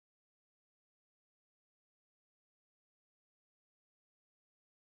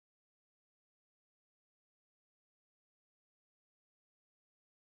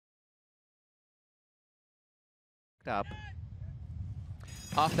Up.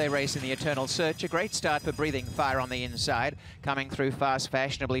 Off they race in the Eternal Search. A great start for Breathing Fire on the inside. Coming through fast,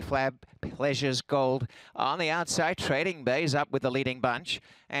 Fashionably Flab, Pleasure's Gold. On the outside, Trading Bay's up with the leading bunch.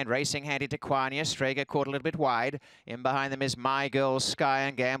 And racing handy to Quania. Strager caught a little bit wide. In behind them is My Girl Sky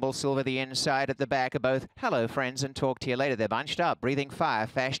and Gamble Silver. The inside at the back are both Hello Friends and Talk to You Later. They're bunched up. Breathing Fire,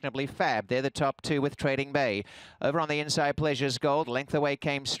 Fashionably Fab. They're the top two with Trading Bay. Over on the inside, Pleasure's Gold. Length away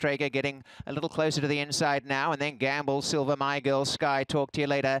came Strager, getting a little closer to the inside now. And then Gamble Silver, My Girl Sky, Talk to You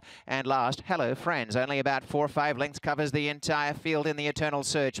Later. And last, Hello Friends. Only about 4 or 5 lengths covers the entire field in the Eternal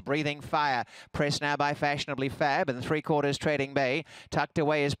Search. Breathing Fire. Pressed now by Fashionably Fab. And 3/4 Trading Bay. Tucked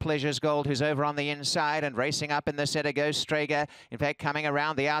away is Pleasure's Gold, who's over on the inside. And racing up in the centre goes Strager. In fact, coming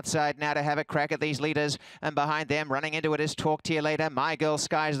around the outside now to have a crack at these leaders. And behind them, running into it is Talk to You Later. My Girl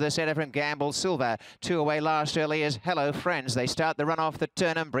Sky's the centre from Gamble Silver. 2 away last early is Hello Friends. They start the run off the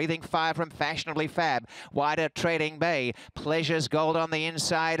turn. And Breathing Fire from Fashionably Fab. Wider Trading Bay. Pleasure's Gold on the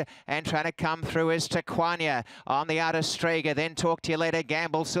inside. And trying to come through is Taquania. On the outer Strager. Then Talk to You Later.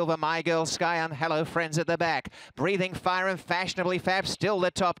 Gamble Silver. My Girl Sky and Hello Friends at the back. Breathing Fire and Fashionably Fab still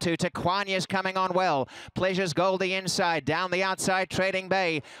the top two. Taquania's coming on well. Pleasure's Gold the inside. Down the outside, Trading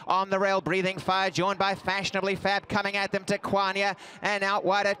Bay. On the rail, Breathing Fire joined by Fashionably Fab coming at them. Taquania and out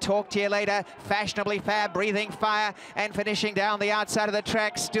wider, Talk to You Later. Fashionably Fab, Breathing Fire, and finishing down the outside of the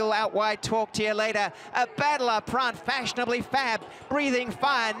track. Still out wide, Talk to You Later. A battle up front, Fashionably Fab, Breathing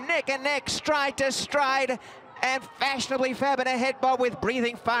Fire, neck and neck, stride to stride. And Fashionably Fab in a head bob with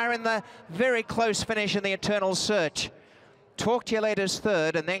Breathing Fire in the very close finish in the Eternal Search. Talk to You Later's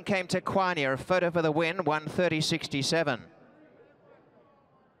third, and then came Taquania, a photo for the win, 1:30.67.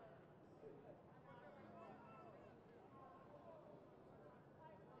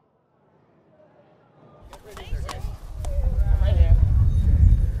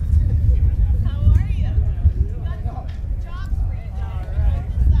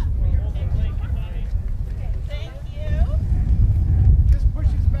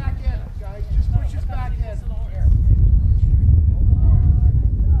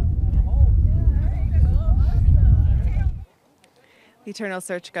 The Eternal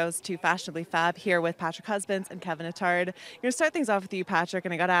Search goes to Fashionably Fab here with Patrick Husbands and Kevin Attard. You're going to start things off with you, Patrick,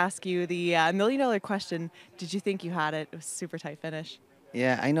 and I got to ask you the $1 million question. Did you think you had it? It was a super tight finish.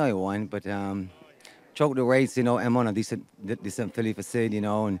 Yeah, I know I won, but choked the race, you know. Emma on a decent filly for sale, you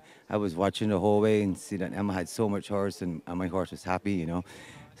know, and I was watching the whole way and see that Emma had so much horse and my horse was happy, you know.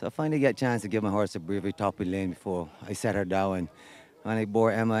 So I finally get a chance to give my horse a bravery top of the lane before I set her down. And when I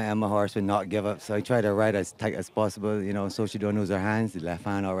bore Emma horse would not give up. So I tried to ride as tight as possible, you know, so she don't lose her hands, the left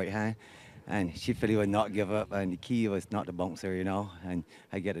hand or right hand. And she really would not give up. And the key was not to bounce her, you know, and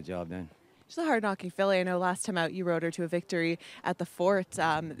I get the job done. She's a hard-knocking filly. I know last time out you rode her to a victory at the Fort.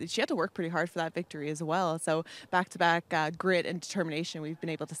 She had to work pretty hard for that victory as well. So back-to-back grit and determination we've been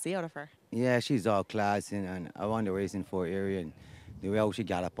able to see out of her. Yeah, she's all class, and I won the racing Fort area. And the way how she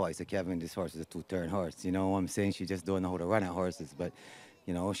galloped, I said, Kevin, this horse is a two-turn horse. You know what I'm saying? She just don't know how to run at horses. But,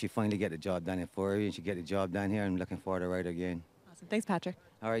 you know, she finally get the job done in Fort area, and she get the job done here. I'm looking forward to ride her again. Awesome. Thanks, Patrick.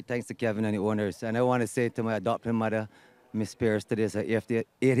 All right, thanks to Kevin and the owners. And I want to say to my adopted mother, Miss Pierce, today is her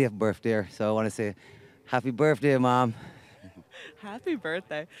 80th birthday. So I want to say, happy birthday, Mom. Happy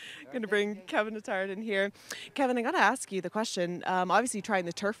birthday. Going to bring Kevin Attard in here. Kevin, I got to ask you the question. Obviously trying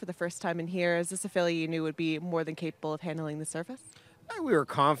the turf for the first time in here. Is this a filly you knew would be more than capable of handling the surface? We were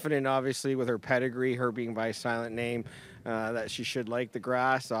confident, obviously, with her pedigree, her being by a silent name, that she should like the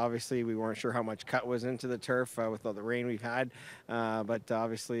grass. Obviously, we weren't sure how much cut was into the turf with all the rain we've had, but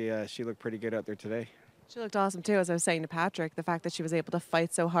obviously she looked pretty good out there today. She looked awesome too, as I was saying to Patrick, the fact that she was able to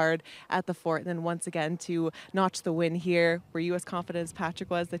fight so hard at the Fort and then once again to notch the win here. Were you as confident as Patrick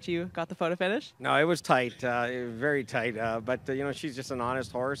was that you got the photo finish? No, it was tight, very tight, but you know, she's just an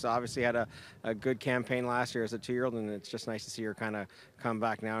honest horse. Obviously had a good campaign last year as a 2-year-old, and it's just nice to see her kind of come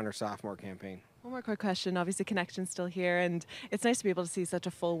back now in her sophomore campaign. One more quick question. Obviously connection's still here, and it's nice to be able to see such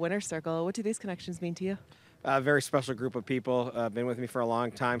a full winner's circle. What do these connections mean to you? A very special group of people, been with me for a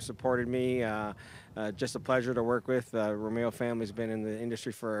long time, supported me. Just a pleasure to work with. Romeo family's been in the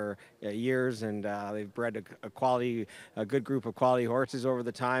industry for years, and they've bred a good group of quality horses over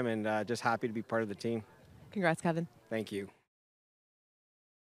the time, and just happy to be part of the team. Congrats, Kevin. Thank you.